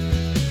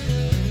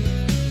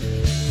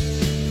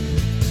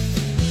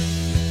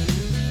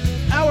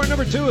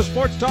Number 2 of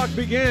Sports Talk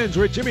begins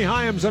with Jimmy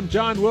Hyams. I'm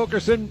John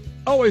Wilkerson.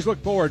 Always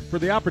look forward for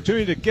the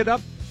opportunity to get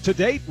up to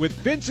date with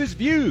Vince's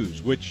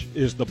Views, which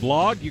is the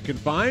blog you can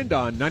find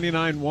on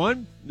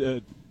 991,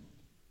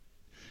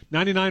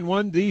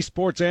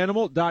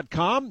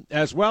 991thesportsanimal.com,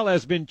 as well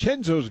as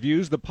Vincenzo's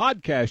Views, the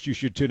podcast you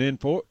should tune in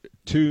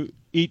to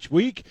each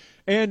week.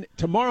 And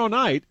tomorrow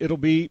night, it'll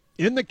be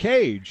In the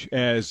Cage,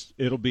 as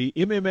it'll be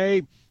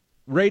MMA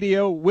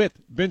radio with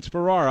Vince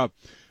Ferrara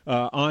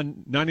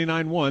on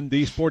 99.1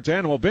 The Sports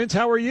Animal. Vince,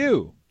 how are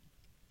you?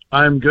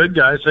 I'm good,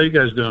 guys. How you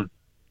guys doing?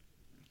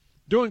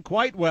 Doing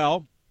quite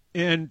well.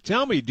 And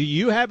tell me, do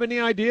you have any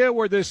idea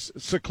where this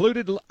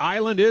secluded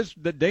island is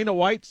that Dana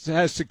White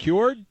has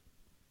secured?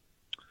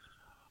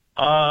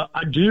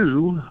 I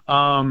do.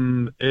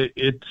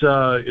 It's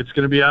going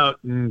to be out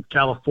in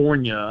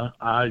California.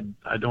 I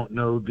don't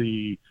know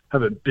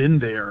haven't been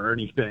there or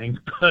anything,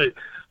 but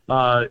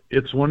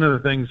it's one of the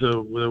things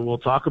that we'll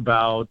talk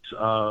about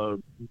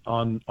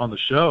on the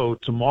show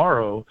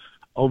tomorrow.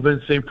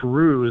 Vince St.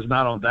 Peru is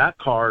not on that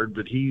card,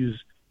 but he's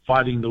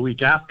fighting the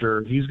week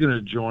after. He's going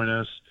to join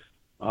us,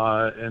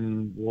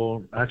 and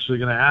we're actually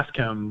going to ask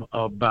him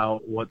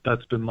about what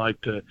that's been like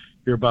to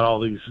hear about all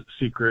these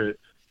secret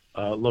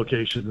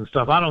locations and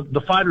stuff.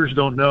 The fighters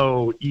don't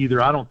know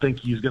either. I don't think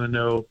he's going to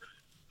know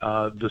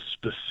the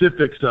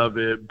specifics of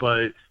it,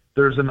 but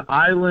there's an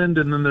island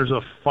and then there's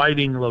a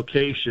fighting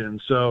location.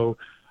 So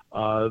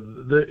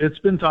it's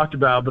been talked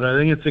about, but I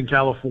think it's in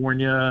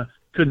California.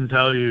 Couldn't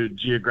tell you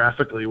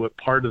geographically what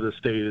part of the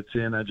state it's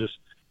in. I just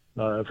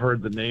I've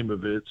heard the name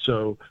of it.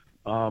 So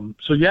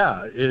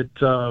yeah,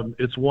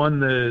 it's one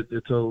that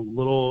it's a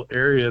little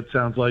area. It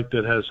sounds like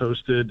that has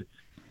hosted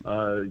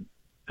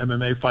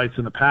MMA fights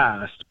in the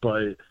past,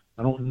 but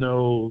I don't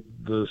know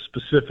the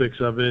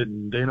specifics of it.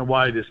 And Dana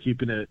White is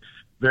keeping it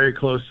very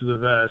close to the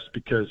vest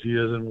because he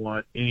doesn't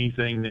want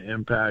anything to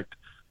impact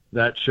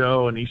that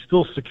show. And he's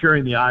still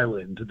securing the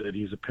island that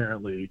he's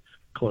apparently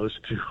close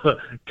to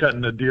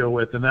cutting a deal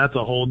with. And that's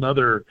a whole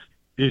nother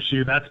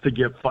issue. That's to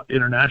get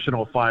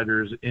international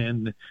fighters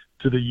in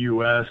to the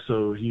U.S.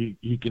 so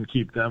he can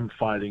keep them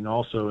fighting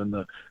also in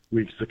the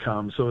weeks to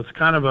come. So it's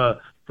kind of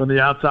from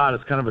the outside,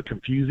 it's kind of a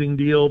confusing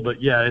deal,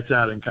 but yeah, it's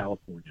out in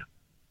California.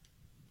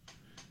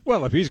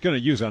 Well, if he's going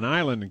to use an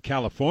island in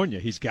California,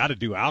 he's got to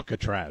do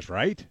Alcatraz,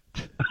 right?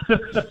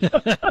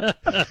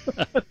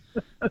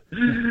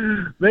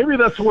 Maybe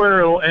that's where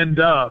it'll end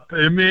up.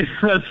 I mean,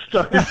 let's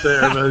start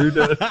there, but who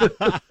knows?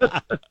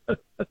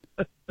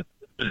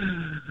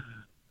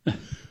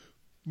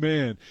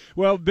 Man.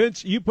 Well,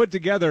 Vince, you put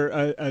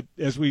together,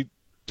 as we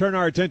turn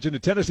our attention to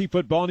Tennessee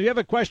football, and you have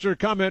a question or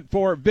comment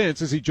for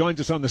Vince as he joins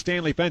us on the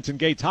Stanley Fence and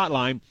Gates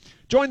hotline.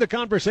 Join the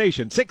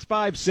conversation,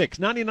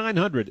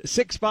 656-9900,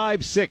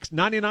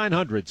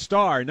 656-9900,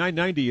 star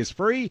 990 is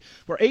free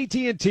for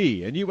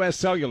AT&T and U.S.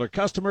 Cellular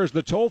customers.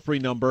 The toll-free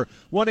number,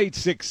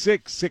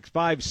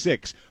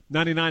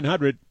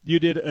 1-866-656-9900. You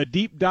did a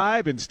deep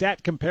dive in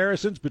stat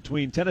comparisons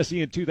between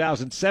Tennessee in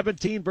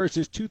 2017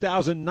 versus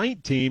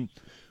 2019.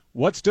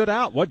 What stood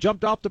out? What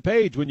jumped off the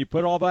page when you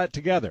put all that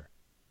together?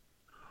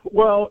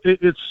 Well,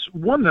 it's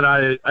one that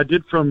I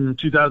did from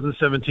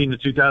 2017 to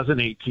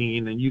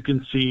 2018, and you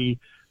can see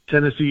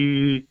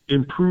Tennessee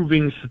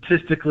improving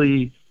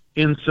statistically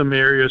in some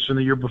areas from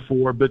the year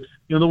before. But,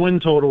 the win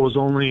total was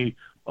only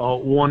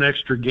one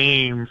extra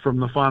game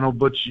from the final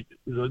Butch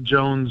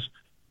Jones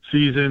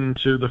season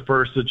to the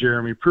first of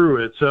Jeremy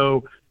Pruitt.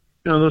 So,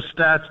 those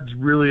stats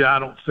really, I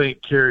don't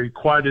think, carry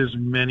quite as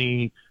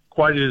much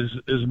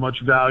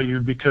value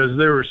because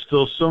there were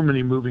still so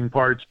many moving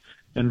parts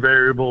and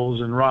variables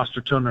and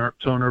roster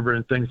turnover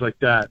and things like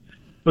that.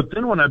 But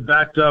then when I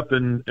backed up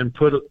and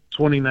put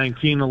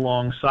 2019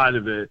 alongside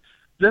of it,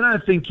 then I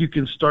think you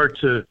can start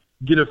to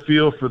get a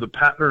feel for the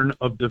pattern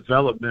of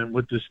development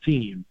with this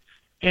team.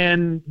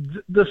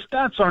 And the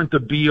stats aren't the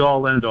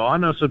be-all, end-all. I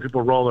know some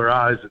people roll their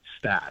eyes at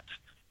stats.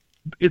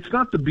 It's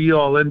not the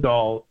be-all,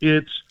 end-all.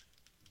 It's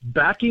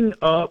backing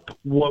up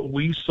what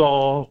we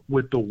saw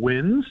with the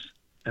wins,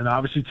 and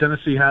obviously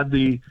Tennessee had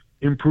the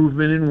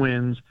improvement in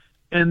wins,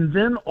 and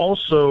then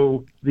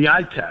also the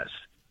eye test.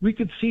 We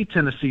could see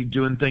Tennessee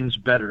doing things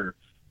better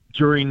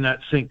during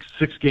that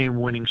six-game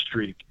winning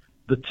streak.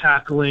 The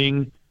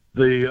tackling,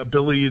 the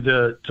ability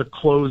to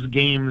close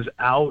games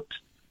out,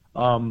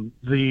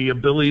 the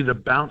ability to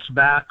bounce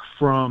back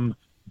from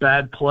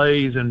bad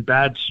plays and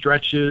bad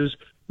stretches.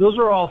 Those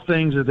are all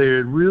things that they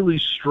had really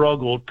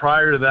struggled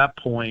prior to that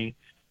point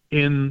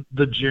in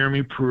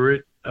Jeremy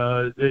Pruitt's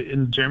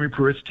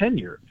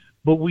tenure.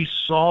 But we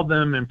saw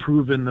them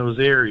improve in those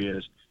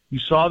areas. You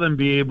saw them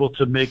be able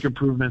to make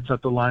improvements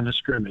at the line of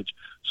scrimmage.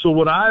 So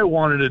what I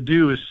wanted to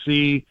do is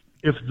see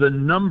if the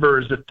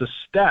numbers, if the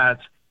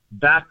stats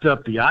backed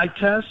up the eye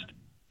test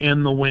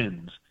and the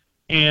wins.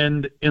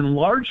 And in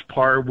large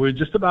part, with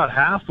just about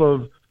half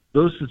of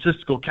those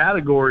statistical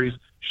categories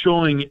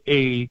showing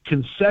a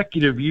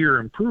consecutive year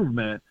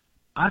improvement,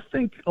 I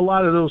think a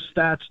lot of those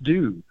stats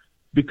do,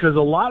 because a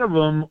lot of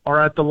them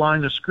are at the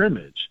line of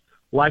scrimmage,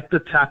 like the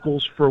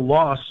tackles for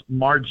loss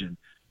margin.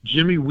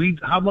 Jimmy,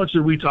 how much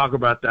did we talk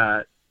about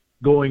that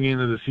going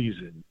into the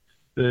season.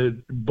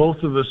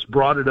 Both of us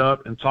brought it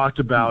up and talked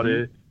about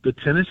it. The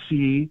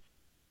Tennessee,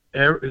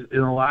 in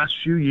the last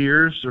few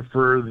years, or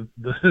for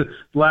the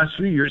last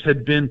few years,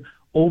 had been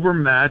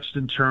overmatched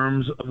in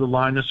terms of the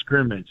line of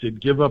scrimmage. They'd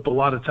give up a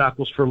lot of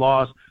tackles for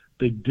loss.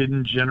 They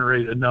didn't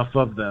generate enough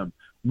of them.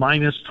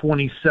 Minus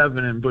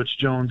 27 in Butch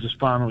Jones'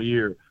 final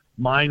year.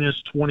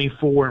 Minus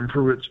 24 in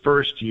Pruitt's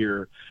first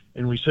year.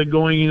 And we said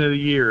going into the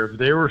year, if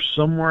they were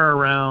somewhere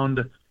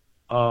around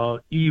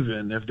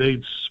even, if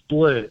they'd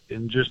split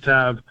and just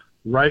have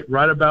right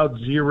about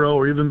zero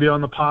or even be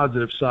on the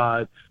positive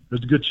side,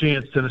 there's a good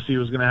chance Tennessee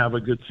was going to have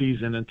a good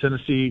season. And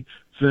Tennessee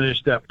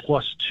finished at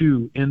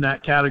 +2 in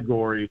that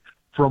category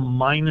from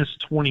minus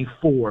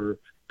 24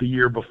 the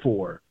year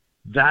before.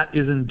 That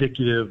is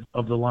indicative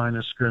of the line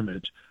of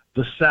scrimmage.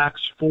 The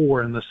sacks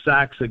for and the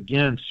sacks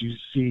against, you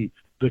see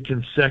the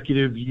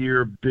consecutive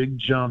year big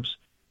jumps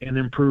and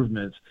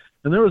improvements.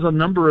 And there was a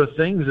number of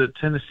things that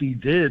Tennessee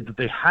did that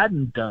they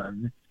hadn't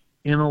done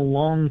in a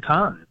long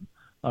time.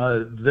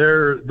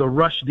 The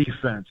rush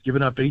defense,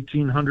 giving up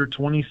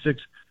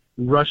 1,826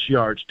 rush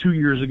yards. 2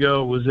 years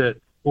ago was at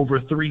over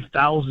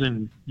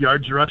 3,000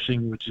 yards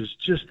rushing, which is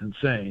just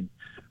insane.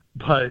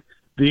 But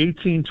the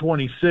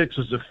 1,826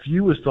 was the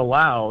fewest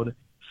allowed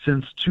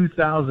since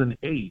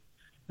 2008.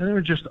 And there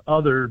were just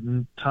other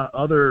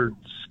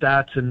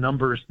stats and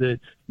numbers that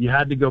you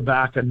had to go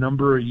back a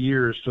number of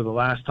years for the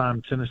last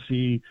time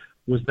Tennessee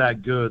was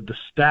that good. The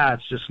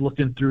stats, just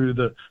looking through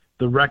the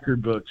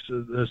record books,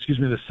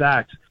 the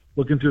sacks,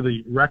 looking through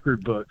the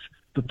record books,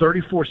 the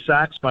 34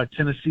 sacks by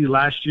Tennessee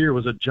last year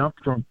was a jump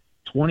from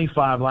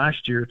 25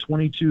 last year,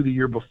 22 the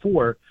year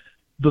before.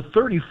 The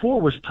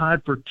 34 was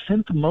tied for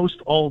 10th most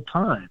all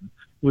time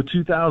with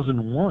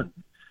 2001.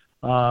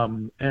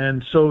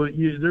 And so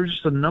there's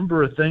just a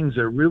number of things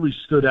that really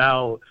stood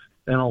out,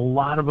 and a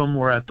lot of them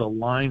were at the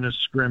line of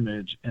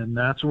scrimmage, and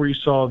that's where you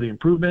saw the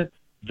improvement.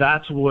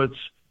 That's what's,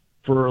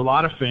 for a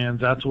lot of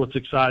fans, that's what's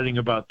exciting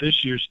about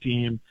this year's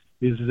team,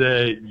 is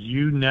that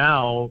you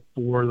now,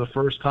 for the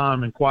first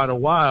time in quite a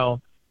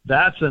while,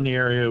 that's an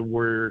area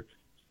where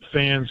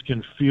fans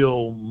can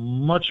feel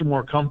much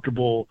more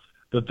comfortable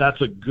that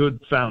that's a good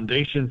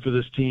foundation for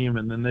this team,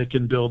 and then they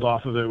can build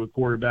off of it with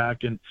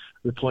quarterback and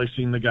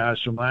replacing the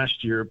guys from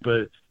last year.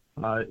 But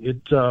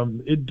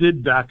it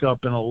did back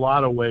up in a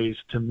lot of ways,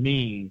 to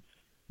me,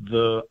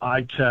 the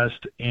eye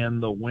test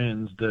and the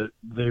wins that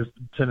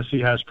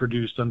Tennessee has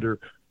produced under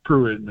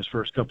Pruitt in his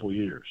first couple of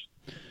years.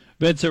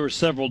 Vince, there were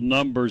several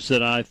numbers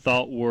that I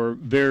thought were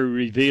very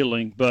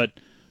revealing, but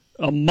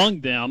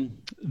among them,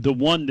 the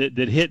one that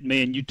hit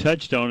me, and you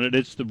touched on it,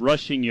 it's the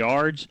rushing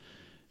yards.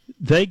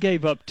 They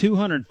gave up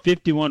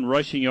 251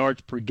 rushing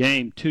yards per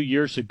game 2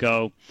 years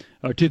ago,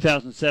 or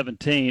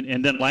 2017,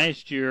 and then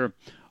last year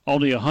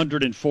only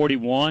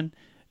 141.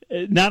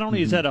 Not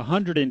only is that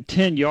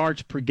 110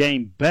 yards per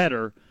game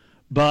better,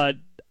 but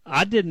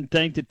I didn't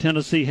think that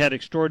Tennessee had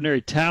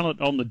extraordinary talent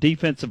on the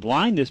defensive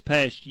line this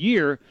past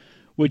year,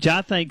 which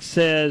I think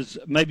says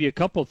maybe a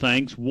couple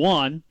things.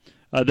 One,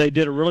 they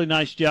did a really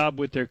nice job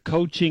with their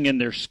coaching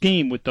and their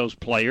scheme with those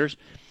players.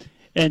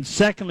 And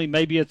secondly,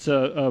 maybe it's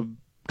a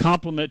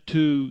compliment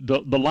to the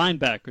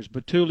linebackers,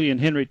 Batuli and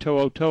Henry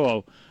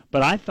To'o.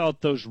 But I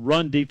thought those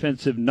run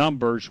defensive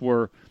numbers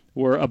were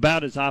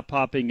about as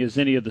eye-popping as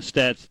any of the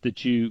stats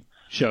that you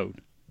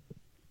showed.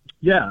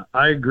 Yeah,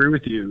 I agree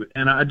with you.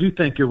 And I do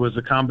think it was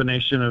a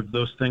combination of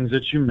those things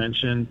that you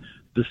mentioned,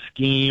 the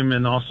scheme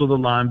and also the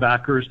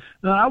linebackers.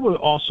 And I would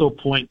also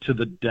point to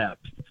the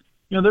depth.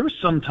 You know, there were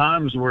some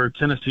times where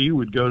Tennessee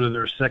would go to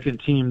their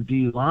second-team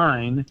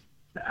D-line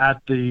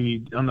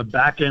on the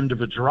back end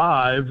of a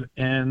drive,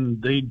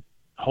 and they'd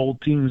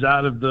hold teams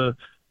out of the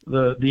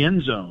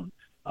end zone.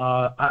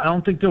 I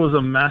don't think there was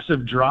a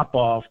massive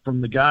drop-off from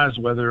the guys,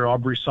 whether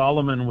Aubrey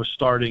Solomon was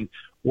starting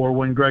or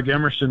when Greg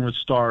Emerson would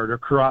start or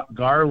Karat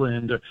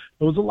Garland. There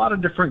was a lot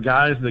of different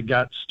guys that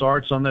got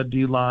starts on that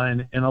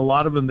D-line, and a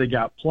lot of them, they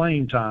got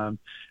playing time.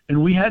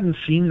 And we hadn't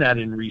seen that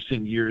in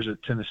recent years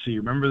at Tennessee.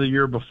 Remember the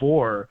year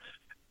before,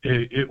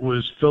 it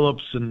was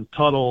Phillips and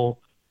Tuttle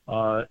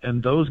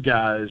and those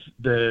guys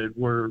that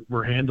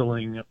were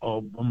handling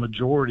a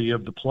majority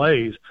of the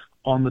plays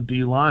on the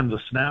D-line,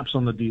 the snaps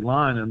on the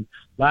D-line. And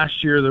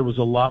last year there was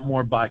a lot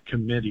more by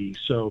committee.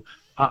 So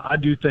I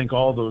do think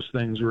all those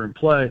things were in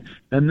play.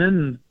 And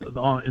then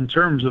in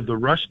terms of the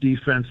rush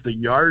defense, the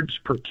yards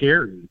per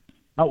carry,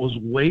 that was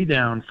way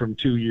down from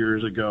 2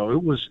 years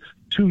ago.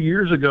 2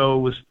 years ago,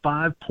 it was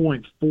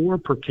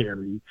 5.4 per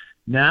carry.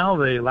 Now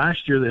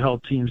last year they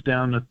held teams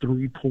down to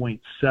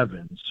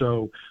 3.7.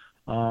 So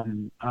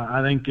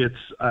I think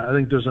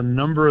there's a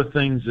number of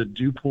things that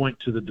do point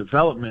to the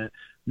development.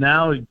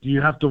 Now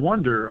you have to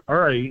wonder, all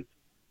right,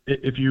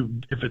 if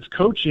it's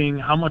coaching,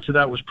 how much of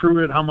that was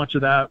Pruitt, how much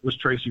of that was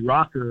Tracy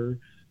Rocker,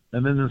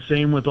 and then the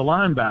same with the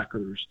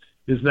linebackers.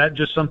 Is that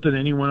just something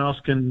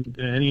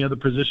any other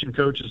position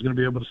coach is going to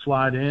be able to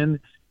slide in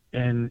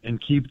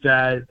and keep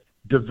that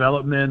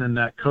development and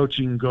that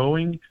coaching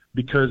going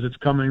because it's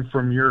coming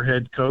from your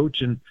head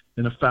coach and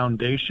a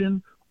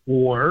foundation?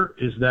 Or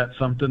is that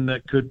something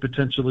that could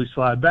potentially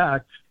slide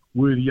back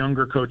with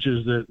younger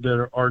coaches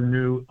that are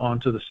new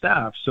onto the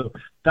staff? So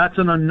that's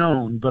an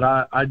unknown,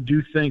 but I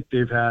do think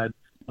they've had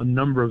a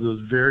number of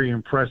those very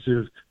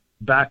impressive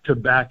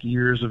back-to-back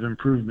years of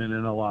improvement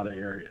in a lot of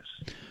areas.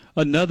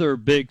 Another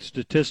big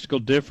statistical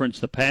difference,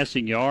 the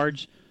passing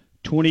yards,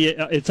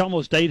 it's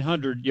almost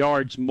 800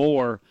 yards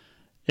more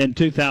in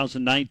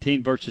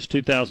 2019 versus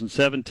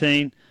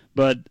 2017.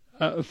 But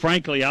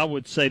frankly, I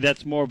would say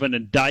that's more of an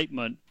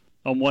indictment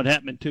on what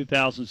happened in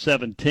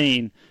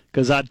 2017,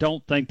 because I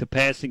don't think the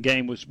passing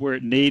game was where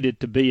it needed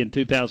to be in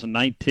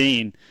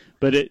 2019.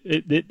 But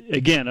it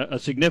again, a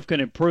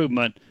significant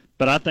improvement,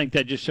 but I think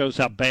that just shows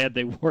how bad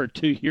they were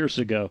 2 years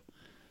ago.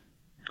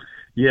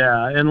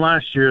 Yeah, and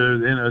last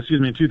year,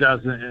 in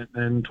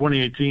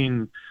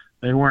 2018,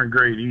 they weren't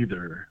great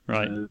either.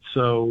 Right.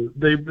 So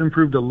they've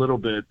improved a little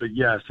bit, but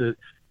yes, it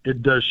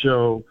does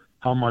show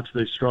how much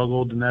they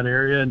struggled in that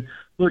area. And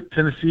look,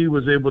 Tennessee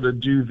was able to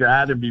do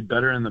that and be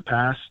better in the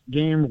pass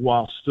game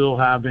while still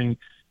having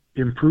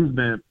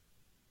improvement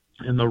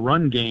in the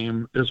run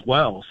game as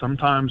well.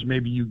 Sometimes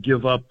maybe you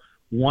give up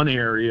one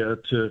area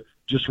to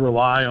just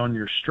rely on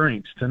your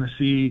strengths.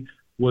 Tennessee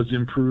was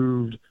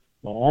improved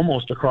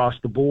almost across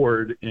the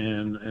board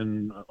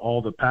in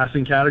all the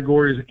passing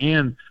categories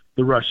and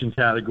the rushing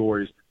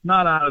categories.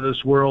 Not out of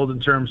this world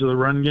in terms of the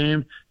run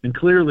game. And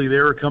clearly they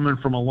were coming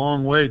from a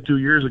long way 2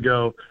 years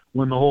ago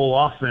when the whole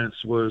offense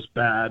was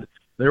bad.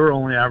 They were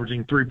only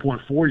averaging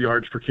 3.4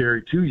 yards per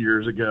carry 2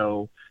 years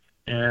ago,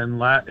 and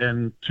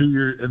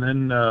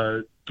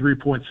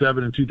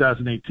 3.7 in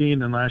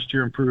 2018, and last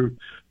year improved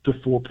to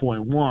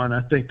 4.1.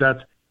 I think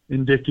that's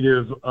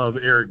indicative of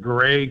Eric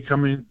Gray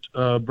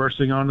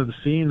bursting onto the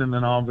scene, and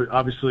then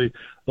obviously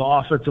the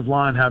offensive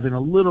line having a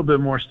little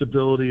bit more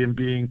stability and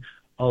being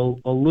a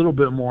little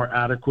bit more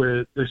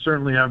adequate. They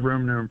certainly have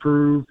room to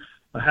improve.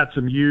 I had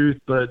some youth,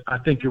 but I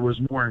think it was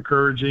more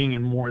encouraging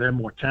and they had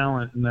more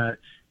talent in that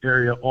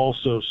area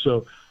also.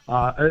 So,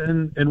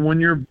 and when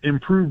you're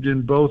improved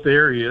in both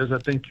areas, I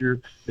think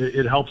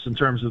it helps in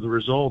terms of the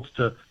results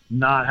to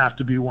not have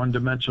to be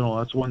one-dimensional.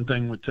 That's one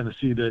thing with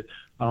Tennessee that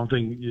I don't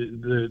think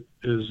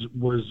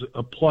was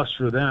a plus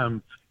for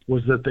them,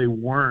 was that they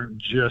weren't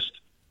just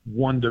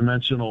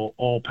one-dimensional,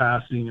 all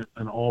passing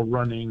and all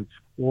running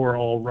or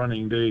all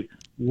running. They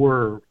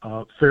were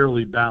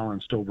fairly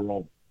balanced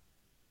overall.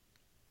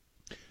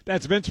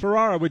 That's Vince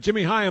Ferrara with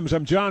Jimmy Hyams.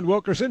 I'm John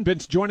Wilkerson.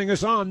 Vince joining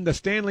us on the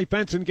Stanley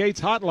Fence and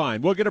Gates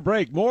hotline. We'll get a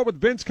break. More with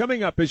Vince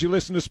coming up as you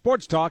listen to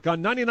Sports Talk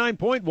on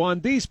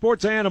 99.1, The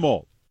Sports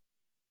Animal.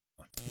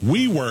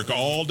 We work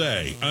all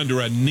day under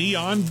a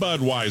neon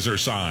Budweiser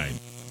sign.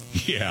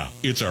 Yeah,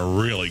 it's a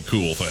really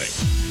cool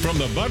thing. From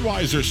the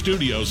Budweiser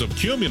studios of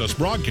Cumulus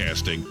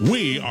Broadcasting,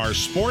 we are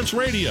Sports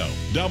Radio,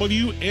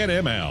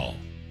 WNML.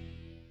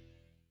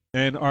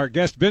 And our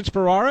guest, Vince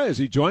Ferrara, as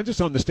he joins us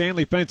on the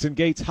Stanley Fence and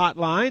Gates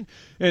hotline.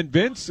 And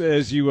Vince,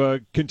 as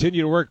you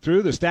continue to work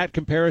through the stat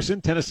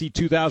comparison, Tennessee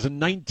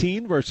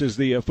 2019 versus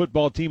the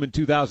football team in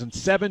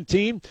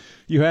 2017,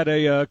 you had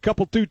a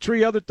couple,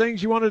 2-3 other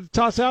things you wanted to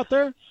toss out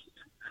there?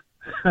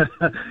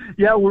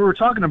 Yeah, we were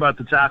talking about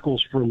the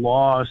tackles for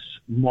loss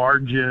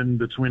margin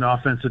between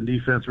offense and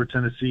defense, where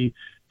Tennessee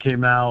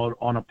came out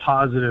on a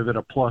positive at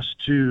a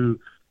 +2,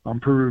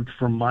 improved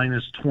from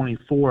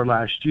 -24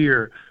 last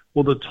year.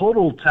 Well, the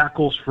total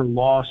tackles for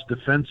loss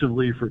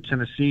defensively for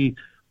Tennessee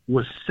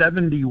was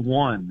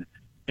 71.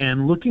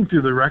 And looking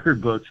through the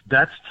record books,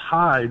 that's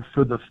tied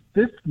for the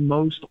 5th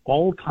most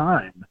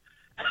all-time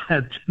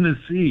at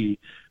Tennessee.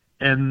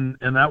 And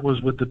that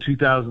was with the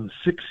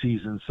 2006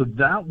 season. So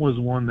that was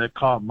one that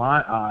caught my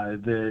eye,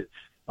 that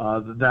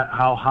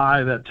how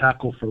high that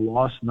tackle for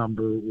loss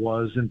number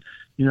was. And,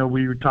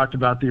 we talked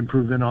about the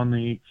improvement on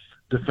the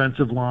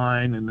defensive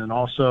line, and then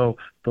also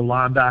the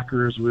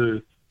linebackers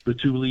with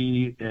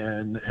Batuli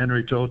and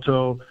Henry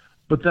Toto.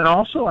 But then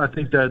also I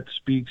think that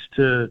speaks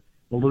to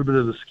a little bit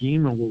of the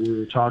scheme and what we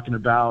were talking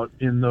about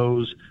in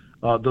those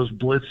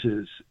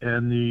blitzes.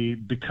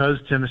 And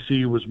because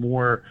Tennessee was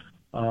more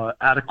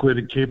adequate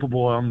and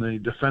capable on the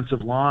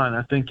defensive line,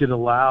 I think it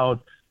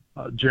allowed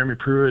Jeremy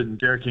Pruitt and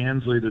Derek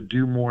Ansley to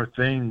do more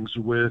things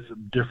with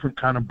different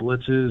kind of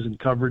blitzes and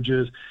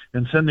coverages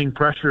and sending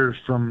pressures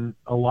from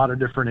a lot of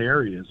different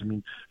areas. I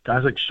mean,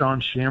 guys like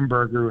Sean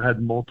Schamberger, who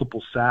had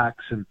multiple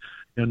sacks, and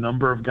a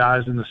number of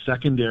guys in the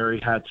secondary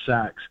had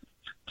sacks.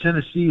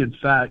 Tennessee, in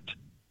fact,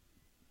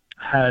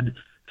 had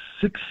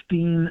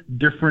 16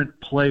 different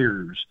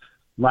players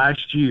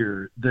last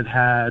year that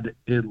had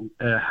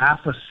a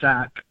half a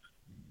sack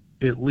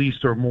at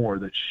least or more,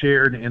 that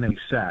shared in a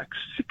sack.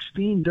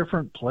 16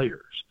 different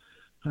players.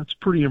 That's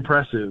pretty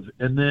impressive.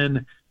 And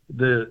then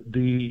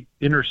the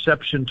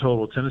interception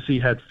total, Tennessee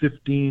had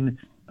 15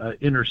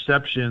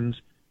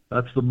 interceptions.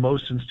 That's the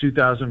most since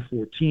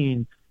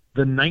 2014.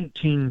 The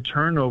 19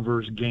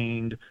 turnovers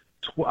gained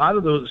out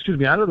of the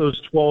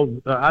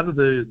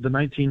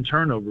 19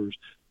 turnovers,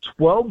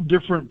 12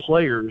 different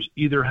players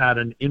either had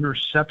an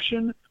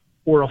interception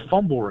or a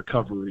fumble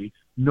recovery.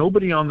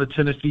 Nobody on the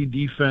Tennessee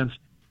defense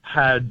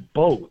had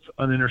both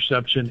an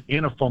interception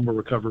and a fumble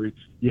recovery.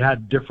 You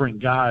had different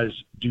guys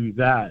do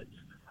that.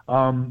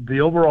 The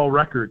overall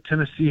record,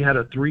 Tennessee had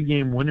a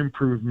 3-game win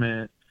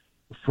improvement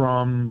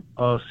from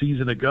a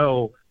season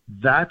ago.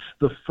 That's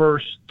the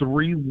first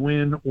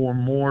 3-win or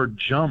more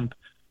jump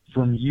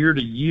from year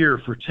to year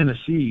for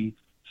Tennessee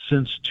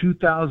since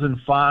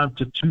 2005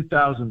 to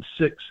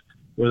 2006,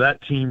 where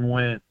that team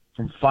went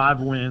from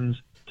 5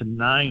 wins to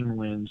 9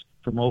 wins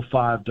from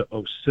 05 to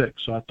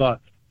 06. So I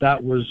thought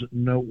that was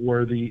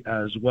noteworthy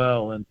as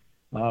well. And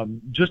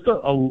just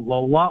a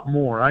lot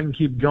more. I can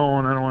keep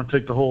going. I don't want to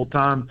take the whole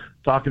time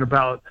talking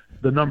about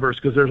the numbers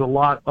because there's a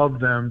lot of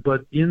them.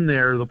 But in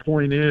there, the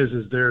point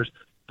is there's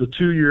the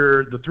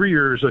 3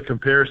 years of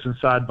comparison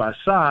side by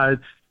side,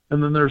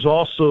 and then there's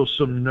also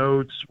some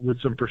notes with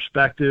some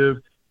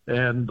perspective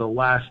and the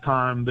last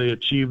time they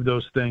achieved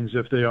those things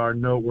if they are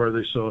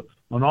noteworthy. So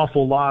an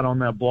awful lot on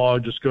that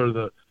blog. Just go to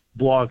the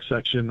blog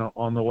section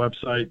on the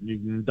website, and you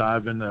can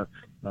dive into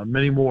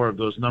many more of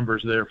those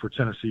numbers there for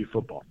Tennessee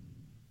football.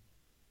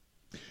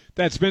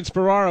 That's Vince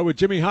Ferrara with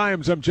Jimmy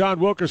Hyams. I'm John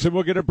Wilkerson.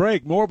 We'll get a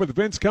break. More with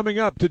Vince coming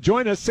up. To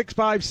join us,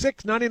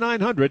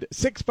 656-9900.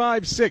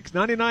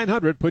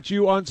 656-9900 puts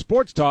you on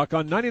Sports Talk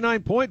on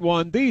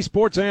 99.1, the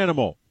Sports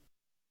Animal.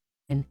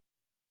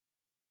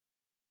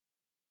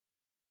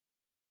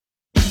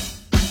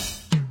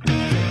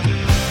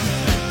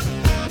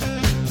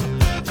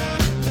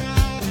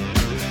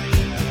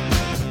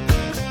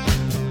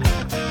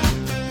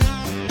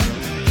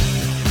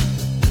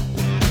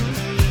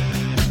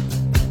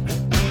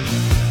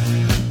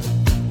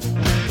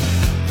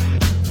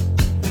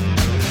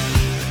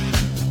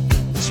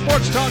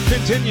 Sports Talk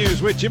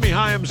continues with Jimmy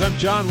Hyams. I'm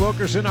John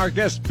Wilkerson. Our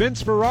guest,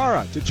 Vince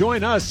Ferrara. To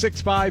join us,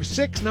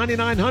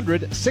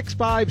 656-9900,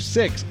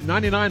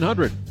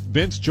 656-9900.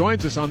 Vince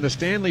joins us on the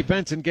Stanley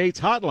Fence and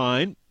Gates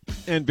hotline.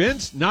 And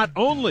Vince, not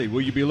only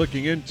will you be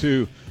looking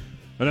into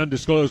an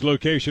undisclosed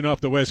location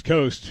off the West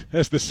Coast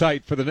as the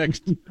site for the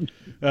next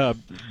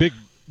big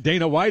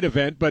Dana White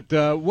event, but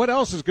what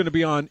else is going to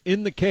be on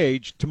In the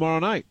Cage tomorrow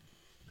night?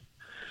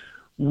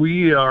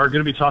 We are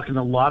going to be talking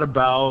a lot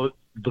about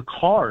the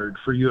card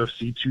for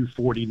UFC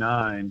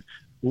 249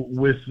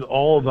 with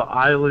all the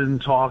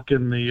island talk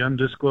and the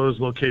undisclosed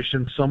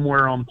location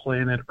somewhere on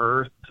planet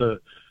Earth, to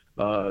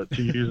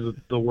use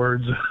the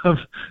words of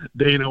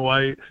Dana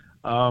White.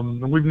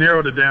 We've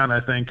narrowed it down, I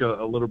think,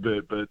 a little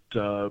bit, but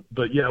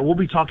yeah, we'll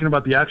be talking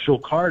about the actual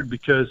card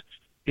because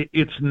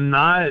it's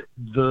not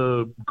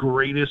the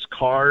greatest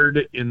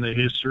card in the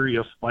history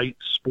of fight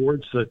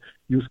sports. That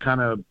he was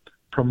kind of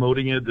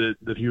promoting it,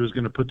 that he was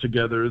going to put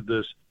together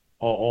this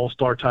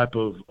all-star type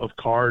of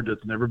card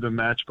that's never been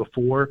matched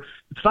before.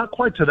 It's not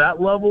quite to that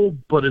level,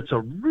 but it's a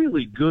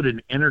really good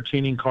and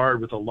entertaining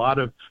card with a lot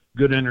of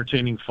good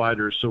entertaining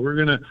fighters. So we're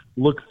going to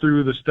look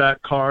through the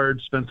stat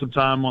card, spend some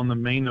time on the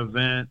main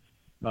event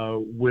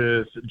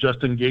with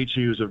Justin Gaethje,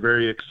 who's a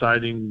very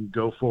exciting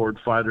go-forward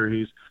fighter.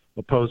 He's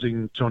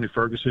opposing Tony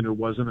Ferguson, who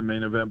was in the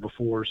main event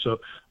before. So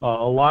a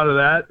lot of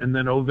that. And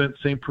then Ovent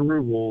St.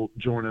 Peru will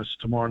join us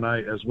tomorrow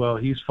night as well.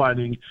 He's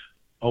fighting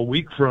a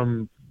week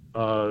from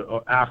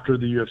after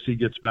the UFC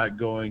gets back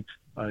going.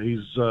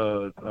 He's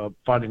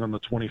fighting on the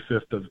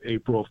 25th of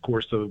April, of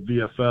course, the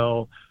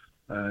VFL,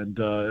 and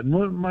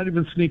might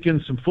even sneak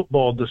in some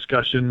football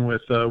discussion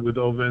with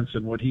Ovens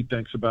and what he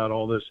thinks about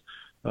all this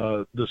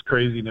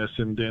craziness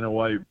and Dana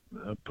White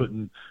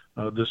putting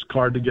this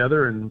card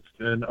together and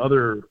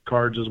other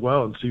cards as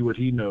well, and see what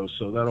he knows.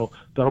 So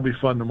that'll be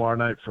fun tomorrow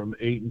night from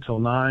 8 until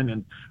 9,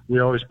 and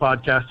we always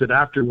podcast it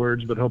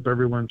afterwards, but hope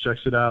everyone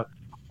checks it out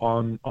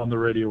on the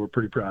radio. We're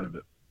pretty proud of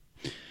it.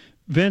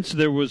 Vince,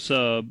 there was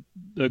a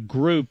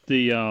group,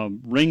 the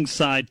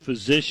ringside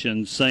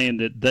physicians, saying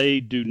that they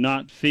do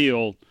not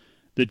feel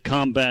that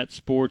combat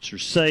sports are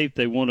safe.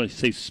 They want a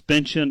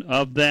suspension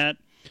of that.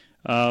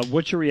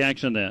 What's your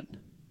reaction to that?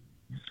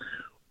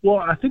 Well,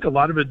 I think a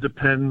lot of it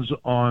depends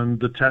on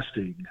the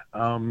testing.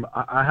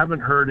 I haven't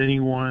heard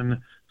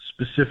anyone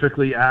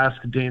specifically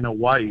ask Dana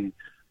White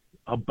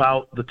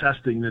about the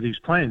testing that he's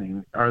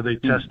planning. Are they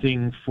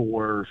testing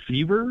for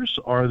fevers?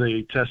 Are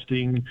they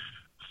testing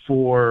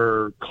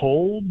for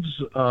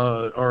colds,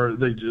 or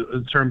they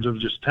in terms of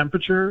just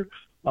temperature,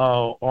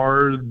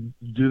 or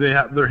do they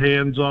have their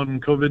hands on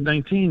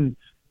COVID-19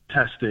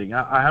 testing?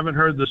 I haven't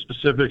heard the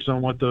specifics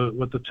on what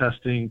the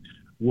testing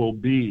will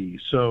be.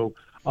 So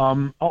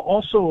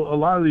also, a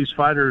lot of these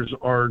fighters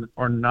are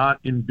not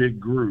in big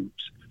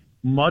groups.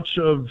 Much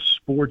of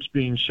sports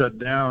being shut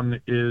down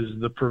is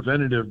the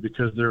preventative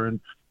because they're in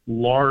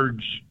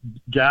large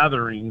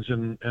gatherings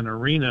and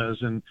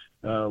arenas and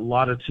a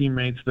lot of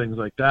teammates, things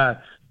like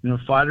that. You know,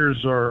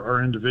 fighters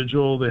are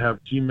individual. They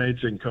have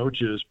teammates and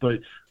coaches. But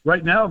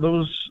right now,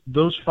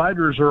 those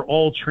fighters are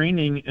all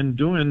training and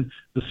doing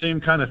the same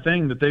kind of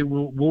thing that they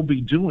will be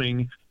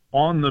doing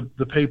on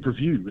the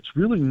pay-per-view. It's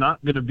really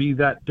not going to be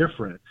that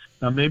different.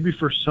 Now, maybe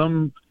for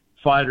some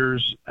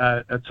fighters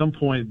at some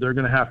point, they're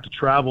going to have to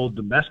travel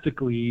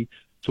domestically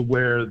to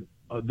where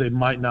they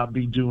might not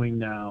be doing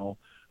now.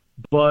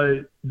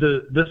 But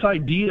this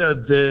idea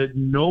that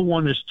no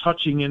one is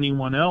touching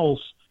anyone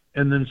else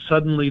and then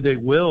suddenly they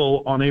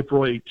will on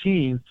April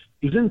 18th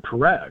is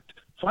incorrect.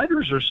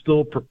 Fighters are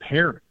still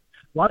preparing.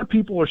 A lot of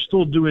people are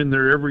still doing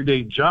their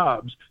everyday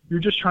jobs. You're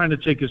just trying to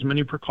take as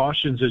many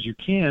precautions as you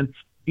can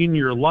in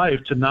your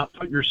life to not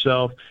put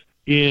yourself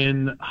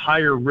in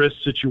higher risk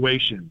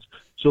situations.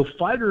 So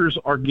fighters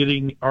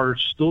are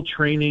still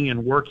training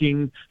and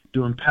working,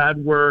 doing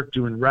pad work,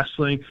 doing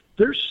wrestling.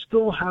 They're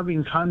still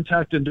having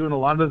contact and doing a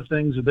lot of the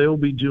things that they will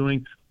be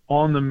doing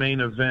on the main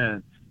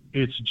event.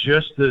 It's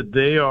just that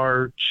they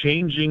are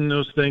changing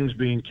those things,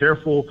 being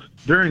careful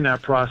during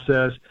that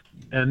process,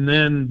 and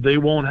then they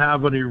won't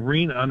have an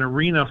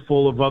arena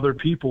full of other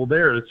people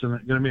there. It's going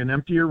to be an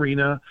empty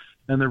arena,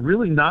 and they're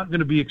really not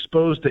going to be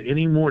exposed to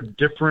any more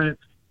different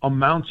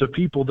amounts of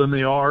people than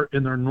they are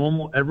in their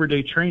normal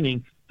everyday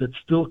training that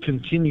still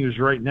continues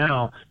right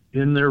now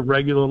in their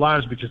regular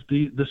lives, because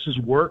this is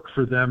work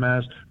for them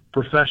as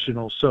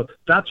professionals. So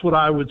that's what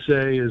I would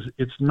say is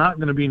it's not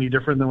going to be any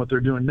different than what they're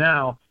doing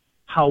now.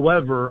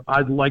 However,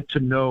 I'd like to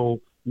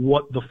know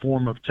what the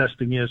form of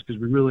testing is, because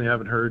we really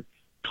haven't heard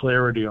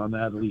clarity on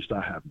that. At least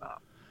I have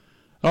not.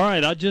 All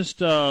right, I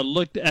just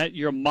looked at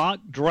your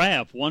mock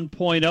draft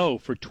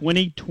 1.0 for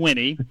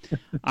 2020.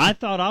 I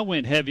thought I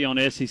went heavy on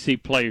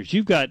SEC players.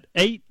 You've got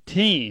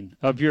 18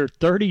 of your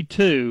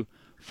 32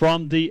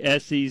 from the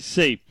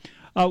SEC.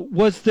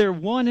 Was there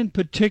one in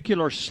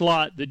particular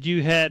slot that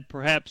you had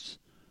perhaps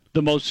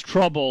the most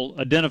trouble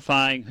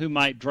identifying who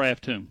might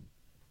draft whom?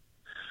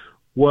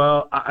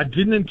 Well, I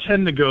didn't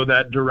intend to go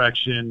that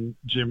direction,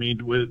 Jimmy,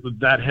 with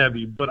that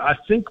heavy. But I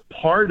think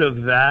part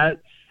of that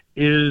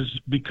is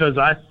because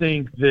I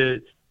think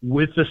that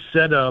with the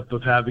setup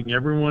of having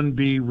everyone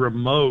be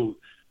remote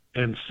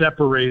and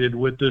separated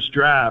with this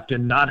draft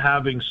and not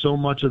having so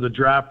much of the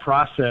draft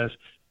process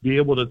be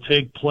able to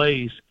take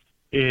place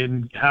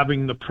in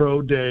having the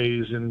pro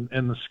days and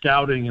the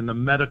scouting and the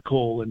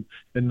medical and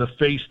the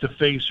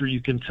face-to-face where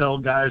you can tell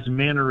guys'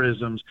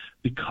 mannerisms,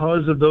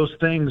 because of those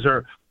things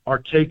are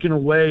taken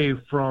away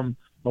from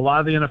a lot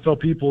of the NFL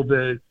people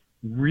that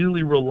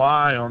really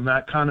rely on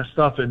that kind of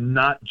stuff and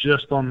not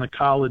just on the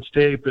college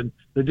tape. And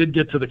they did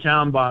get to the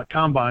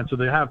combine, so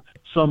they have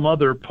some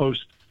other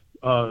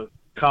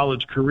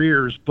post-college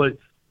careers. But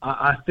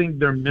I think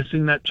they're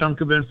missing that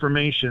chunk of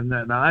information,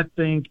 and I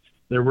think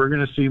that we're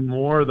going to see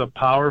more of the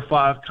Power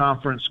 5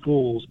 conference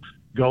schools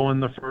go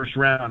in the first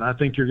round. I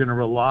think you're going to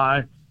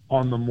rely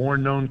on the more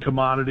known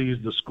commodities,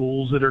 the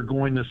schools that are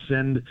going to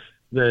send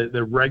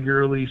that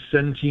regularly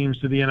send teams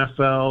to the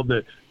NFL,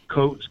 that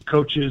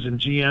coaches and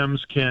GMs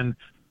can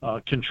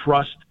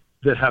trust,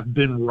 that have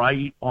been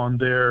right on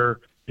their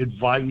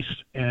advice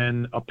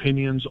and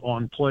opinions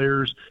on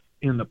players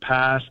in the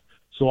past.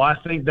 So I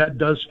think that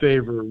does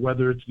favor,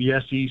 whether it's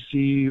the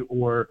SEC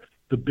or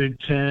the Big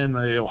Ten,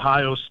 the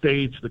Ohio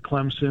States, the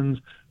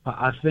Clemsons.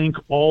 I think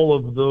all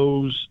of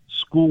those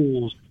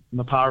schools and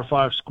the Power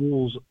 5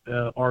 schools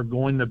are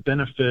going to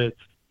benefit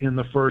in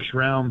the first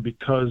round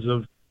because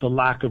of the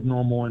lack of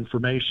normal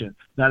information.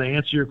 Now, to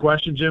answer your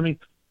question, Jimmy,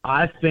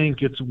 I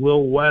think it's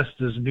Will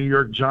West's New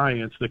York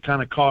Giants that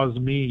kind of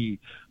caused me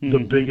the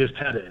biggest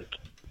headache,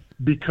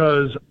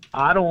 because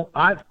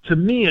to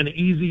me, an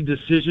easy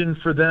decision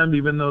for them,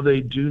 even though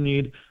they do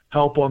need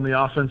help on the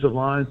offensive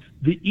line,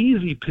 the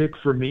easy pick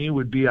for me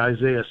would be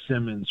Isaiah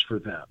Simmons for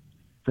them,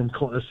 from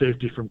a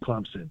safety from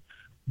Clemson.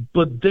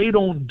 But they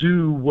don't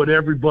do what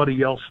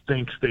everybody else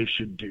thinks they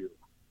should do.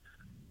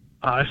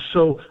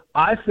 So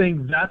I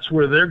think that's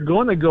where they're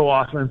going to go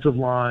offensive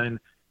line,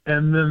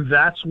 and then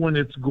that's when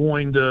it's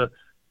going to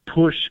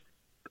push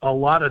a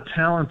lot of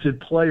talented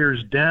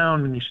players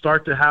down, and you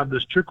start to have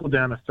this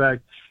trickle-down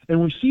effect.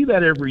 And we see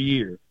that every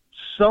year.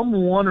 Some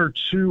 1 or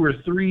 2 or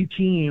 3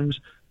 teams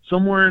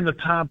somewhere in the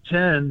top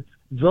 10,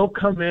 they'll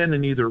come in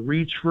and either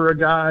reach for a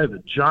guy.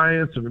 The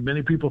Giants, and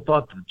many people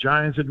thought the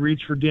Giants had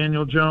reached for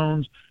Daniel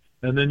Jones,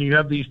 and then you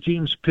have these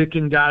teams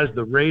picking guys,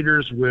 the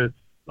Raiders with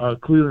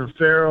Cleveland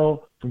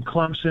Farrell from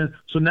Clemson.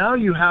 So now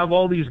you have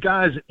all these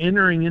guys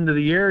entering into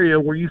the area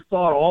where you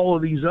thought all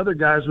of these other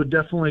guys would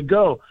definitely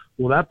go.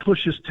 Well, that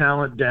pushes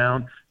talent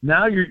down.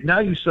 Now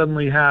you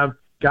suddenly have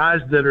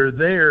guys that are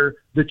there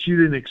that you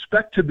didn't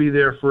expect to be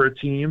there for a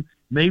team.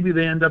 Maybe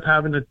they end up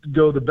having to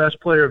go the best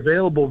player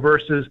available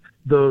versus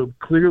the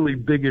clearly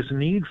biggest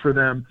need for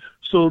them.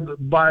 So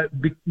by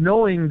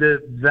knowing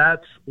that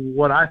that's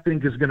what I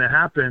think is going to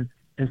happen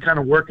and kind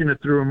of working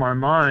it through in my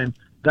mind,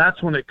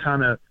 that's when it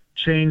kind of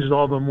changed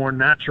all the more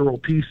natural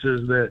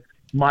pieces that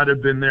might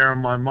have been there in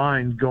my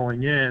mind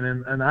going in.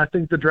 And I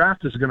think the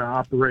draft is going to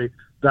operate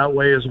that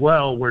way as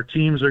well, where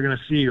teams are going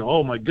to see,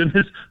 oh my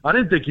goodness, I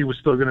didn't think he was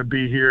still going to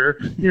be here.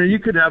 You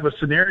could have a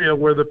scenario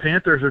where the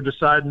Panthers are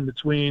deciding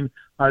between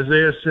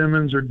Isaiah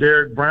Simmons or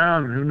Derek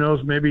Brown, and who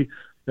knows, maybe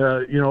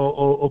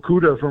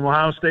Okudah from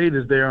Ohio State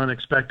is there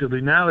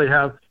unexpectedly. Now they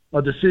have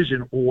a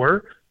decision,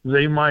 or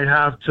they might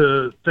have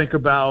to think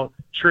about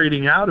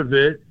trading out of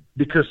it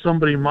because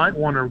somebody might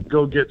want to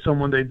go get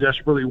someone they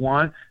desperately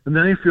want, and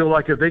then they feel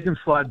like if they can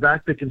slide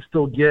back, they can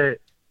still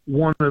get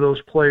one of those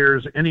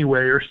players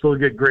anyway or still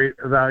get great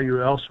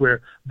value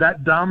elsewhere.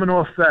 That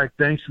domino effect,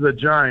 thanks to the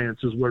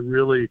Giants, is what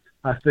really,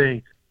 I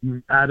think,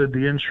 added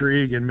the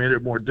intrigue and made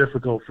it more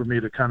difficult for me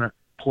to kind of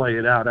play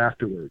it out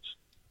afterwards.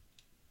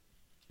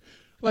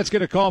 Let's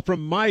get a call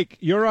from Mike.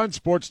 You're on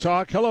Sports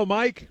Talk. Hello,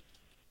 Mike.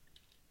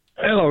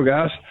 Hello,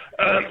 guys.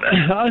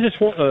 I just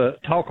want to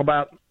talk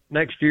about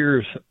next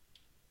year's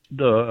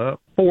the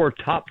 4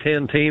 top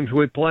 10 teams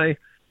we play.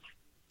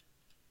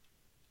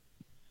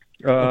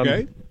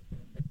 Okay.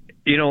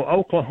 You know,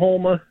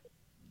 Oklahoma,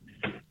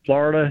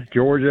 Florida,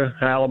 Georgia,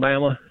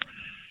 Alabama,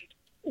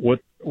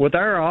 with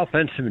our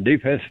offensive and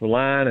defensive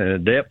line and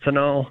the depth and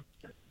all,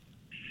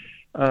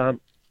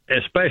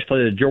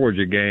 especially the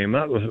Georgia game,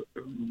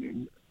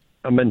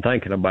 I've been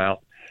thinking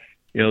about.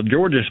 You know,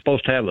 Georgia's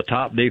supposed to have the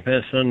top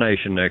defense in the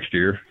nation next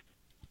year.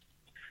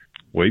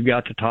 We've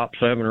got the top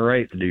 7 or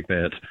 8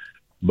 defense.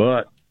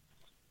 But,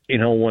 you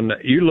know, when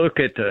you look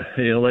at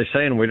they're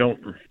saying we don't,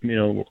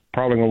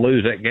 probably going to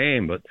lose that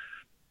game. But,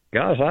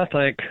 guys, I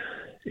think,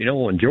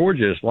 when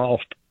Georgia has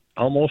lost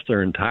almost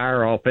their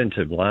entire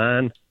offensive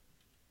line,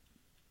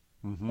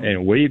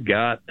 and we've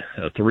got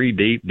a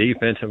 3-deep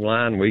defensive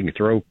line, we can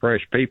throw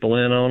fresh people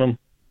in on them.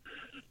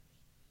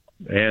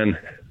 And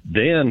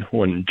then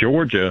when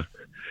Georgia,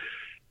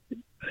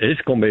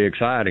 it's going to be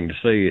exciting to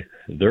see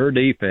their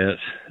defense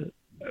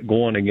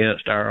going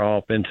against our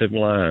offensive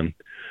line.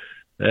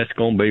 That's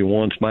going to be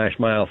one smash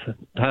mouth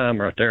time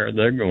right there.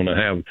 They're going to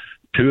have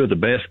 2 of the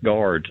best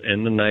guards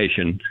in the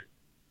nation,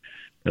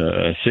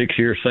 a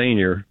 6-year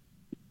senior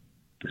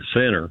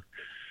center,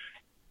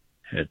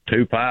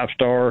 2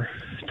 5-star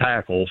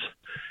tackles,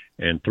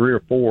 and 3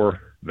 or 4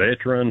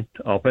 veteran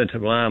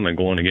offensive linemen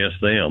going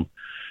against them.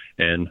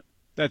 And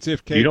that's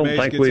if Cade you don't Mays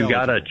think gets we've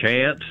eligible. got a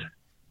chance?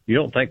 You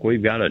don't think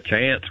we've got a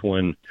chance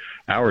when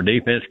our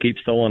defense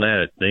keeps throwing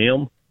at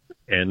them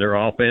and their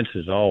offense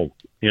is all,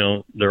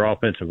 their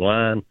offensive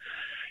line,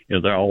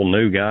 they're all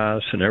new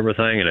guys and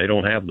everything, and they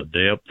don't have the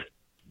depth.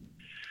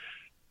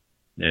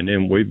 And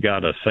then we've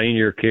got a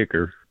senior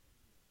kicker.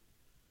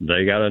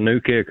 They got a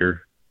new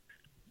kicker.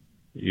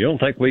 You don't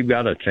think we've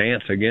got a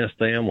chance against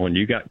them when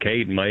you got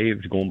Cade Mays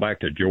going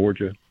back to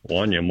Georgia,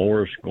 Wanya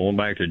Morris going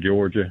back to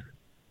Georgia,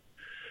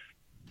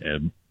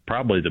 and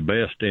probably the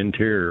best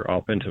interior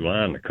offensive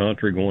line in the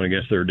country going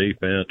against their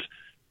defense?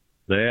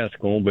 That's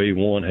going to be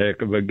one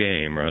heck of a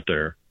game right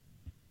there.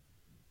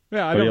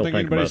 Yeah, I don't think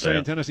anybody's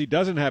saying Tennessee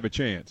doesn't have a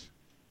chance.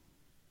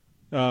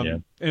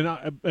 And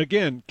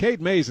again,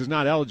 Cade Mays is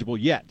not eligible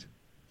yet.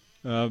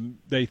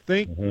 They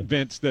think,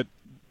 Vince, that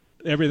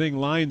everything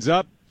lines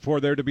up for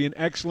there to be an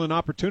excellent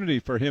opportunity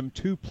for him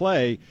to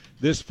play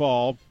this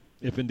fall,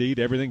 if indeed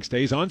everything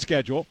stays on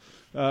schedule.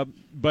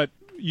 But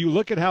you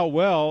look at how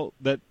well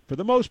that, for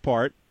the most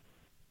part,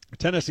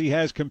 Tennessee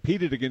has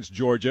competed against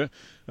Georgia.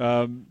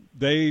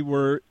 They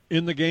were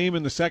in the game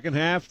in the second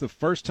half the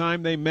first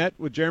time they met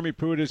with Jeremy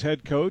Pruitt as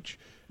head coach,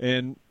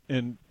 and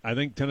I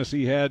think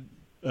Tennessee had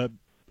a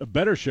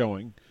better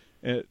showing.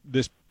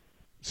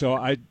 So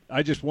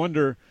I just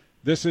wonder,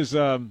 this is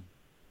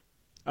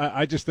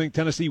I just think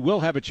Tennessee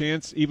will have a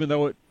chance, even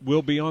though it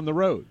will be on the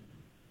road.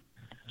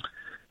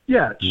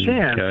 Yeah,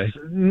 chance. Okay.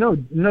 No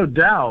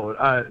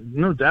doubt.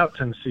 No doubt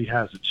Tennessee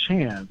has a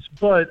chance.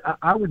 But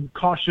I would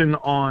caution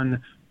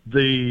on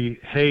they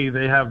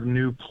have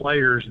new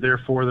players,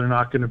 therefore they're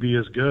not going to be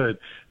as good.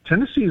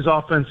 Tennessee's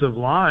offensive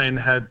line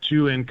had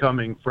 2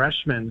 incoming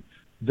freshmen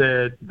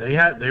that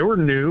they were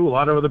new. A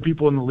lot of other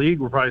people in the league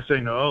were probably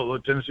saying, "Oh,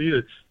 look,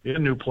 Tennessee, they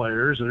had new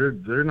players.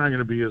 They're not going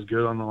to be as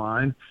good on the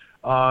line."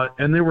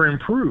 And they were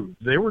improved.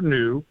 They were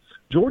new.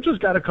 Georgia's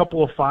got a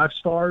couple of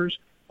 5-stars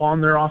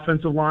on their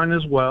offensive line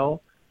as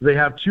well. They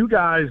have 2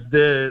 guys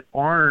that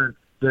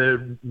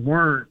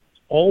weren't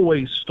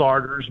always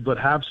starters but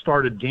have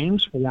started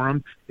games for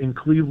them in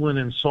Cleveland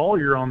and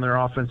Sawyer on their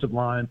offensive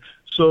line.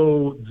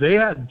 So they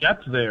had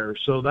depth there.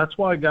 So that's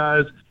why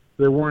guys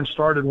that weren't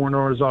started weren't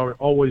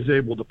always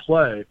able to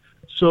play.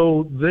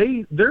 So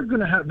they've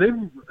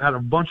had a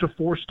bunch of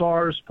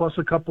 4-stars plus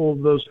a couple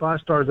of those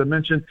 5-stars I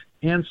mentioned,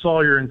 and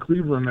Sawyer and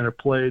Cleveland that have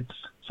played.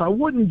 So I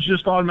wouldn't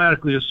just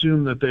automatically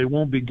assume that they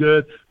won't be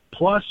good.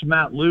 Plus,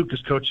 Matt Luke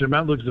is coaching.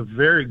 Matt Luke is a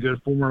very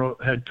good former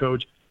head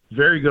coach,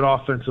 very good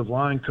offensive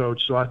line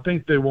coach. So I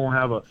think they won't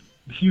have a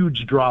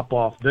huge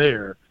drop-off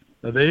there.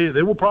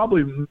 They will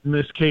probably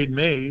miss Cade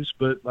Mays,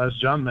 but as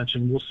John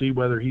mentioned, we'll see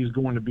whether he's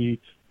going to be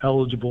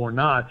eligible or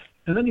not.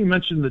 And then you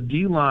mentioned the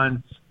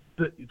D-line.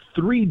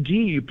 3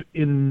 deep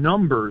in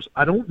numbers.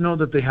 I don't know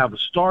that they have a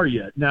star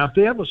yet. Now, if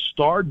they have a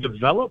star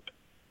developed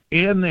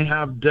and they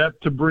have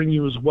depth to bring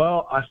you as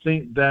well, I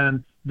think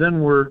then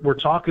we're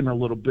talking a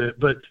little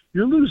bit. But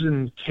you're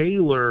losing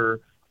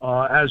Taylor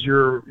as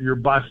your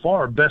by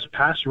far best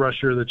pass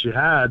rusher that you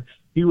had.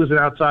 He was an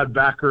outside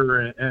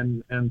backer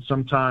and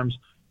sometimes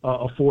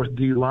a 4th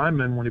D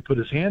lineman when he put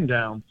his hand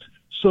down.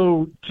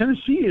 So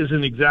Tennessee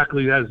doesn't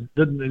exactly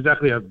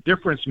have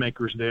difference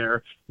makers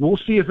there. We'll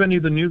see if any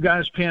of the new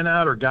guys pan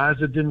out or guys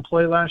that didn't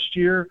play last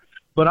year.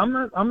 But I'm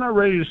not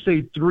ready to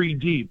say 3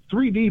 deep.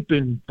 3 deep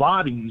in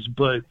bodies,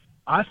 but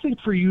I think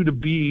for you to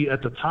be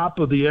at the top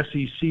of the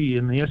SEC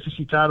in the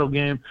SEC title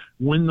game,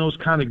 win those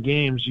kind of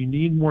games, you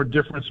need more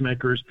difference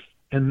makers.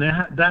 And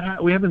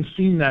we haven't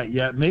seen that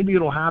yet. Maybe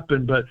it'll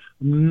happen, but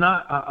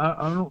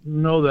I don't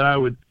know that I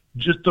would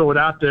just throw it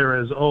out there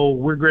as, oh,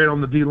 we're great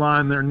on the D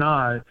line, they're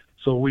not,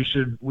 so we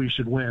should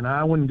win.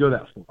 I wouldn't go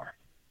that far.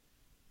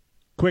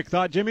 Quick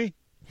thought, Jimmy?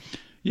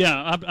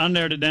 Yeah, I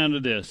narrowed it down to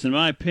this. In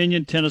my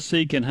opinion,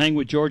 Tennessee can hang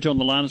with Georgia on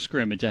the line of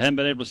scrimmage. I haven't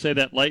been able to say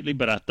that lately,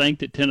 but I think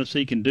that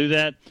Tennessee can do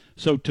that.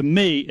 So to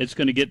me, it's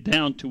going to get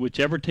down to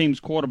whichever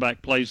team's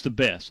quarterback plays the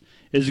best.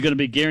 Is it going to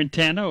be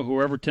Garantano or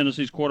whoever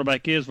Tennessee's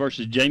quarterback is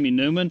versus Jamie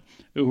Newman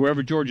or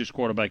whoever Georgia's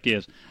quarterback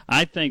is?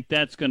 I think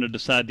that's going to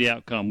decide the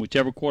outcome.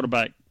 Whichever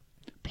quarterback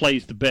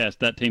plays the best,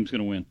 that team's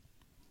going to win.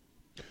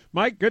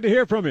 Mike, good to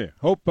hear from you.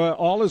 Hope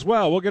all is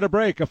well. We'll get a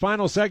break. A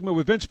final segment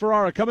with Vince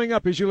Ferrara coming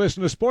up as you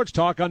listen to Sports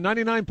Talk on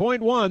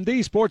 99.1,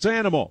 the Sports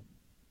Animal.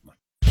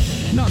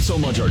 Not so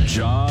much our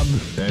job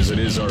as it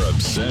is our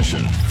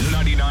obsession.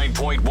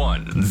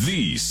 99.1,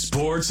 the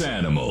Sports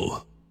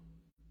Animal.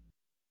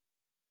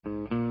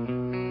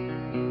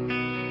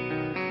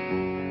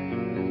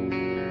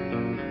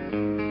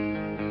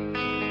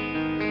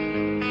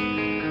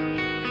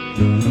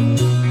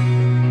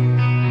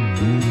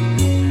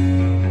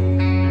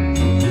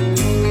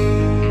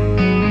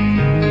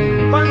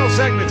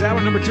 Segment, hour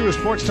number 2 of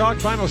Sports Talk.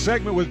 Final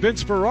segment with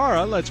Vince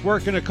Ferrara. Let's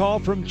work in a call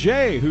from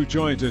Jay, who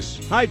joins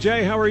us. Hi,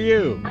 Jay. How are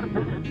you?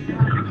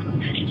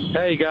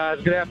 Hey, guys.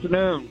 Good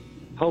afternoon.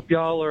 Hope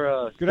y'all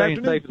are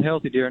staying safe and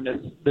healthy during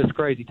this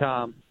crazy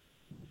time.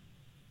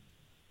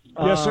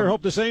 Yes, sir.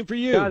 Hope the same for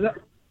you. Guys,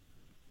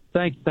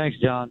 thanks,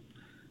 John.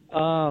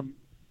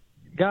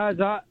 Guys,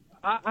 I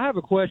have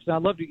a question.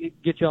 I'd love to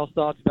get y'all's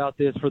thoughts about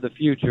this for the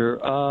future.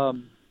 I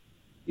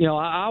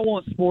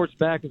want sports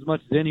back as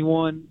much as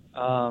anyone.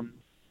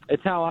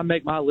 It's how I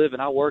make my living.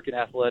 I work in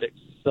athletics,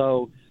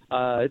 so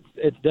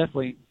it's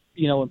definitely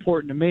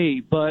important to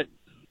me. But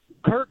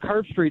Kirk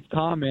Herbstreit's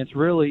comments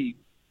really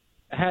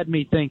had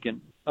me thinking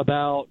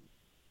about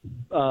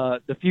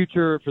the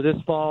future for this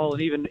fall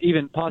and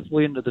even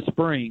possibly into the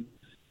spring.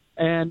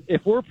 And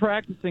if we're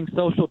practicing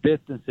social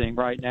distancing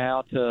right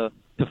now to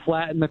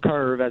flatten the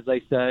curve, as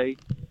they say,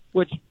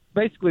 which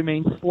basically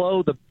means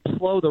slow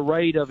the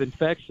rate of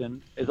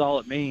infection, is all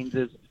it means.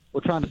 Is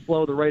we're trying to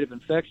slow the rate of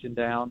infection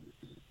down.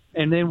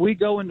 And then we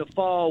go into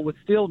fall with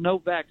still no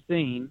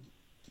vaccine.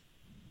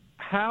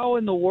 How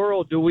in the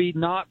world do we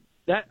not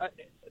that?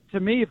 To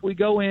me, if we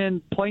go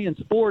in playing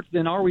sports,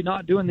 then are we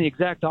not doing the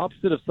exact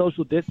opposite of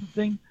social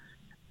distancing?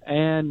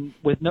 And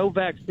with no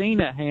vaccine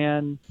at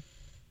hand,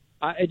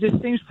 it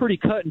just seems pretty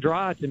cut and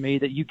dry to me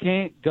that you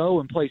can't go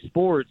and play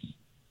sports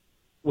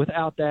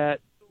without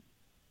that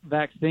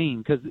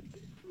vaccine. Because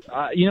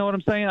you know what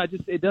I'm saying?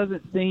 It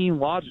doesn't seem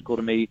logical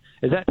to me.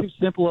 Is that too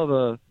simple of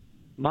a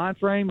mind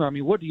frame? Or,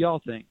 what do y'all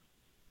think?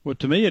 Well,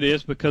 to me it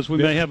is, because we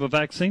may have a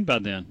vaccine by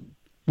then.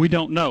 We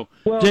don't know.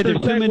 Well, Jay, there are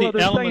too many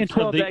elements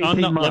of the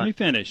unknown. Let me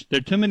finish. There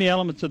are too many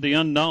elements of the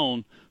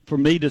unknown for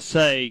me to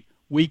say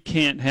we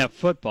can't have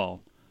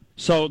football.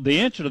 So the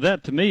answer to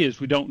that to me is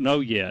we don't know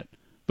yet.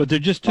 But there are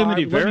just too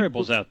many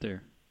variables out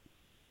there.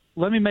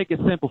 Let me make it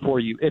simple for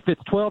you. If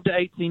it's 12 to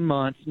 18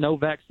 months, no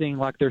vaccine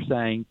like they're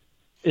saying,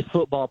 is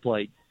football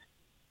played?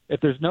 If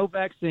there's no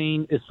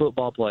vaccine, is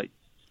football played?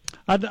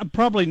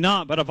 Probably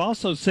not, but I've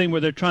also seen where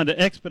they're trying to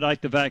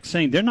expedite the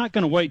vaccine. They're not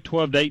going to wait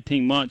 12 to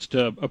 18 months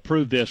to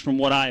approve this, from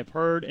what I have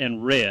heard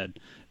and read.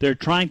 They're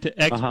trying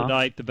to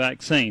expedite the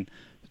vaccine.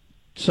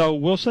 So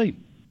we'll see.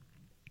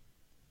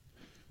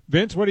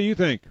 Vince, what do you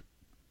think?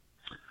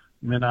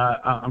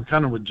 I'm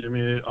kind of with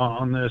Jimmy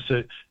on this.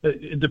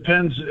 It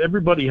depends.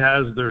 Everybody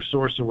has their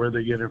source of where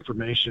they get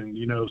information.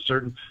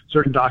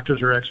 Certain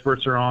doctors or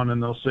experts are on,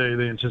 and they'll say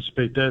they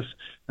anticipate this,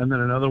 and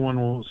then another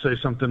one will say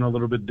something a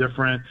little bit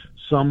different.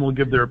 Some will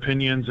give their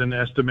opinions and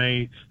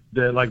estimate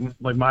that, like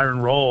Myron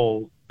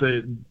Roll,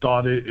 they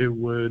thought it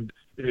would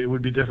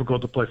be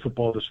difficult to play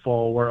football this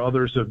fall, where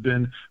others have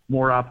been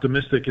more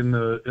optimistic in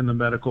the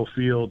medical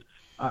field.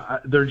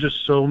 There are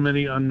just so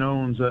many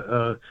unknowns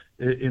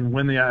in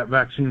when the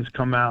vaccines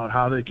come out,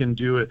 how they can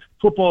do it.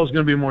 Football is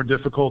going to be more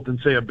difficult than,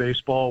 say, a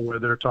baseball, where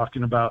they're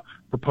talking about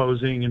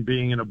proposing and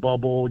being in a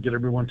bubble, get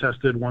everyone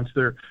tested once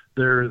they're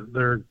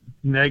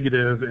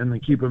negative, and then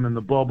keep them in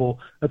the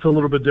bubble. That's a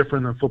little bit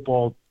different than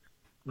football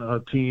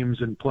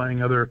teams and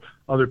playing other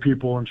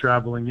people and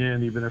traveling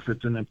in, even if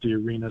it's an empty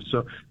arena.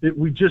 So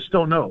we just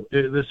don't know.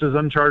 This is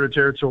uncharted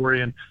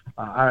territory, and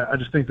I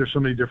just think there's so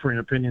many differing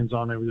opinions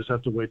on it. We just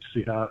have to wait to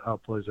see how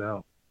it plays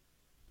out.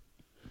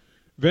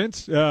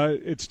 Vince,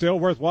 it's still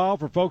worthwhile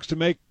for folks to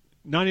make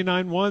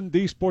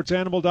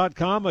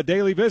 991thesportsanimal.com a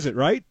daily visit,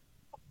 right?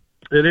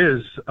 It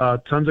is.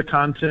 Tons of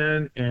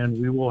content,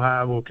 and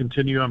we'll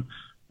continue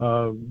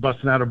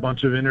busting out a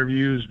bunch of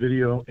interviews,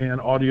 video and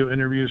audio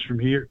interviews from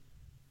here,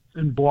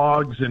 and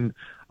blogs and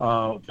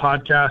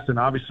podcasts, and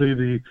obviously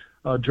the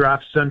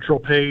Draft Central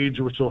page,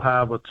 which will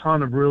have a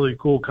ton of really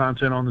cool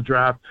content on the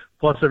draft,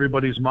 plus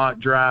everybody's mock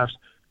drafts.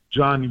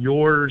 John,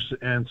 yours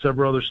and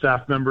several other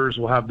staff members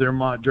will have their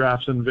mock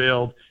drafts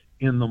unveiled,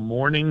 in the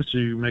morning, so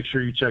you make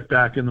sure you check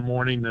back in the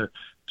morning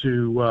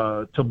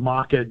to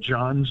mock at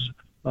John's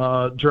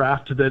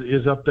draft that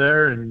is up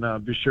there,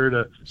 and be sure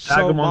to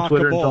tag him on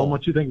Twitter and tell him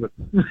what you think of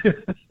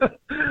it.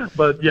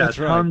 But yeah,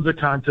 tons of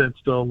content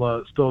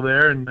still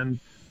there. And then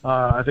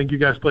I think you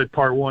guys played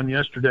part one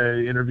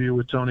yesterday, interview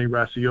with Tony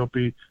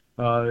Rasiopi.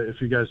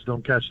 If you guys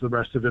don't catch the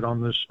rest of it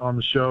on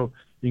the show,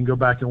 you can go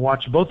back and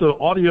watch both the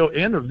audio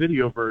and a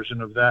video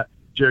version of that.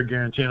 Jared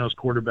Garantano's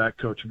quarterback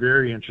coach.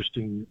 Very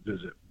interesting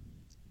visit.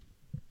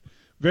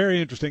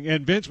 Very interesting.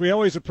 And, Vince, we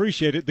always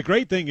appreciate it. The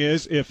great thing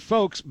is if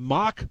folks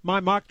mock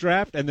my mock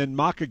draft and then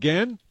mock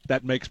again,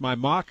 that makes my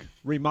mock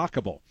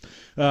remockable.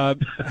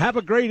 Have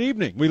a great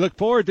evening. We look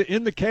forward to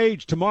In the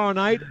Cage tomorrow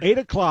night, 8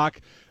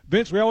 o'clock.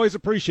 Vince, we always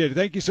appreciate it.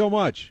 Thank you so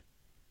much.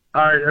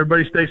 All right,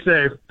 everybody stay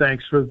safe.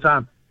 Thanks for the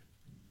time.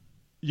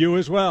 You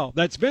as well.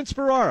 That's Vince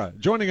Ferrara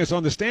joining us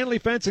on the Stanley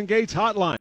Fence and Gates Hotline.